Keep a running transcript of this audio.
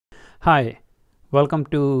Hi, welcome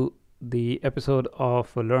to the episode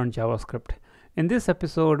of Learn JavaScript. In this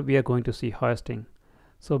episode, we are going to see hoisting.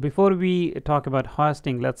 So before we talk about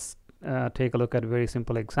hoisting, let's take a look at a very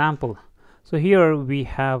simple example. So here we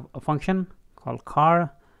have a function called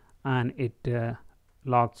car, and it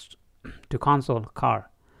logs to console car.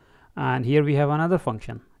 And here we have another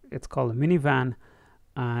function. It's called minivan,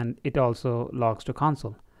 and it also logs to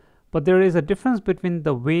console. But there is a difference between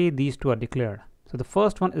the way these two are declared. So the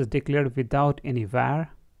first one is declared without any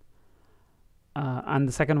var, and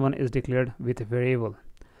the second one is declared with a variable.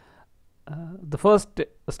 The first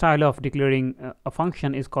style of declaring a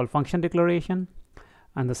function is called function declaration,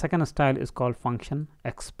 and the second style is called function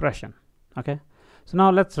expression. Okay, so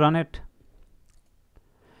now let's run it.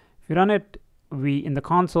 If you run it, in the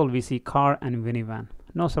console we see car and minivan.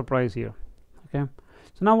 No surprise here. Okay,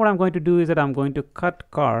 so now what I'm going to do is that I'm going to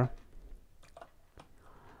cut car,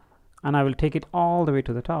 and I will take it all the way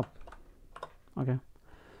to the top. Okay,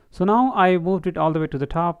 so now I moved it all the way to the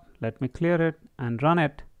top. Let me clear it and run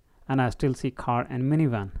it, and I still see car and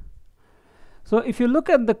minivan. So if you look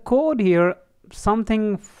at the code here,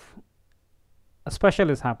 something special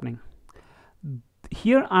is happening.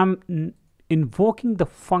 Here I'm invoking the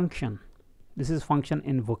function. This is function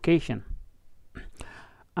invocation,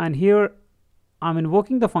 and here I'm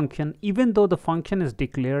invoking the function even though the function is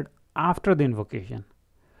declared after the invocation.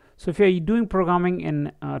 So if you're doing programming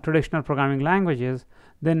in traditional programming languages,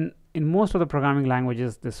 then in most of the programming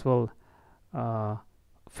languages this will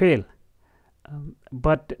fail,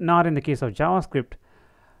 but not in the case of JavaScript.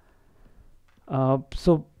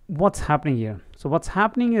 So what's happening here? So what's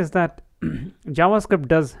happening is that JavaScript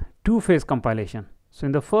does two-phase compilation. So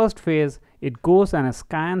in the first phase, it goes and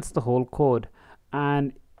scans the whole code,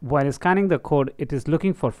 and while scanning the code, it is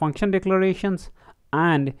looking for function declarations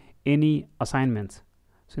and any assignments.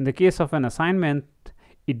 So in the case of an assignment,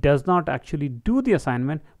 it does not actually do the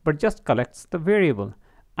assignment, but just collects the variable,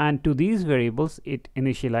 and to these variables it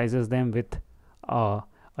initializes them with a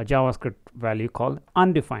JavaScript value called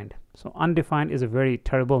undefined. So undefined is a very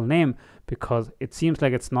terrible name because it seems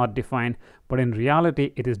like it's not defined, but in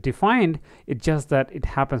reality it is defined. It's just that it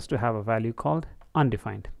happens to have a value called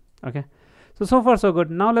undefined. Okay, so far so good.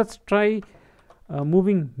 Now let's try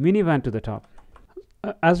moving minivan to the top.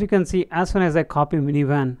 As you can see, as soon as I copy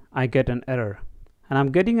minivan, I get an error, and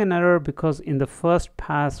I'm getting an error because in the first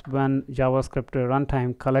pass, when JavaScript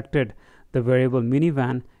runtime collected the variable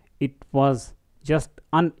minivan, it was just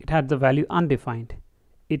it had the value undefined.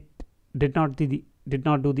 It did not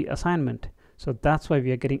do the assignment. So that's why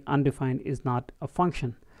we are getting undefined is not a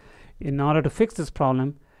function. In order to fix this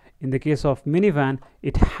problem, in the case of minivan,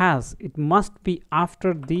 it must be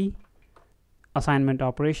after the assignment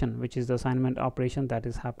operation, which is the assignment operation that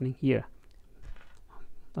is happening here.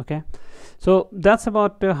 Okay, so that's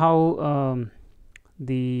about how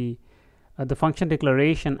the function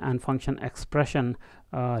declaration and function expression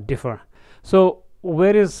differ. So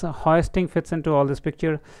where is hoisting fits into all this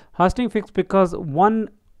picture? Hoisting fits because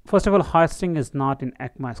first of all, hoisting is not in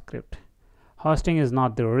ECMAScript. Hoisting is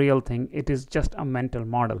not the real thing. It is just a mental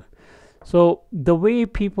model. So the way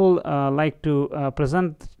people like to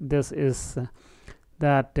present this is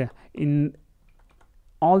that in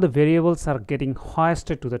all the variables are getting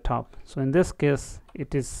hoisted to the top. So in this case,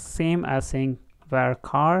 it is same as saying var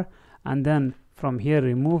car, and then from here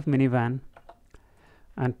remove minivan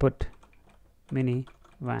and put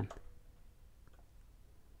minivan.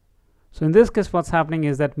 So in this case, what's happening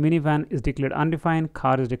is that minivan is declared undefined,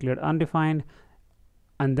 car is declared undefined,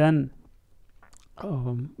 and then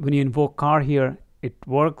when you invoke car here, it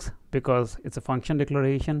works because it's a function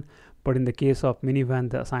declaration. But in the case of minivan,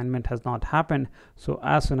 the assignment has not happened. So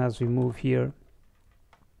as soon as we move here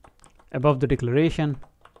above the declaration,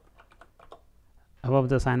 above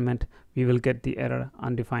the assignment, we will get the error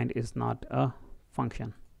undefined is not a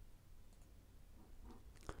function.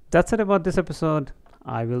 That's it about this episode.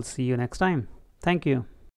 I will see you next time. Thank you.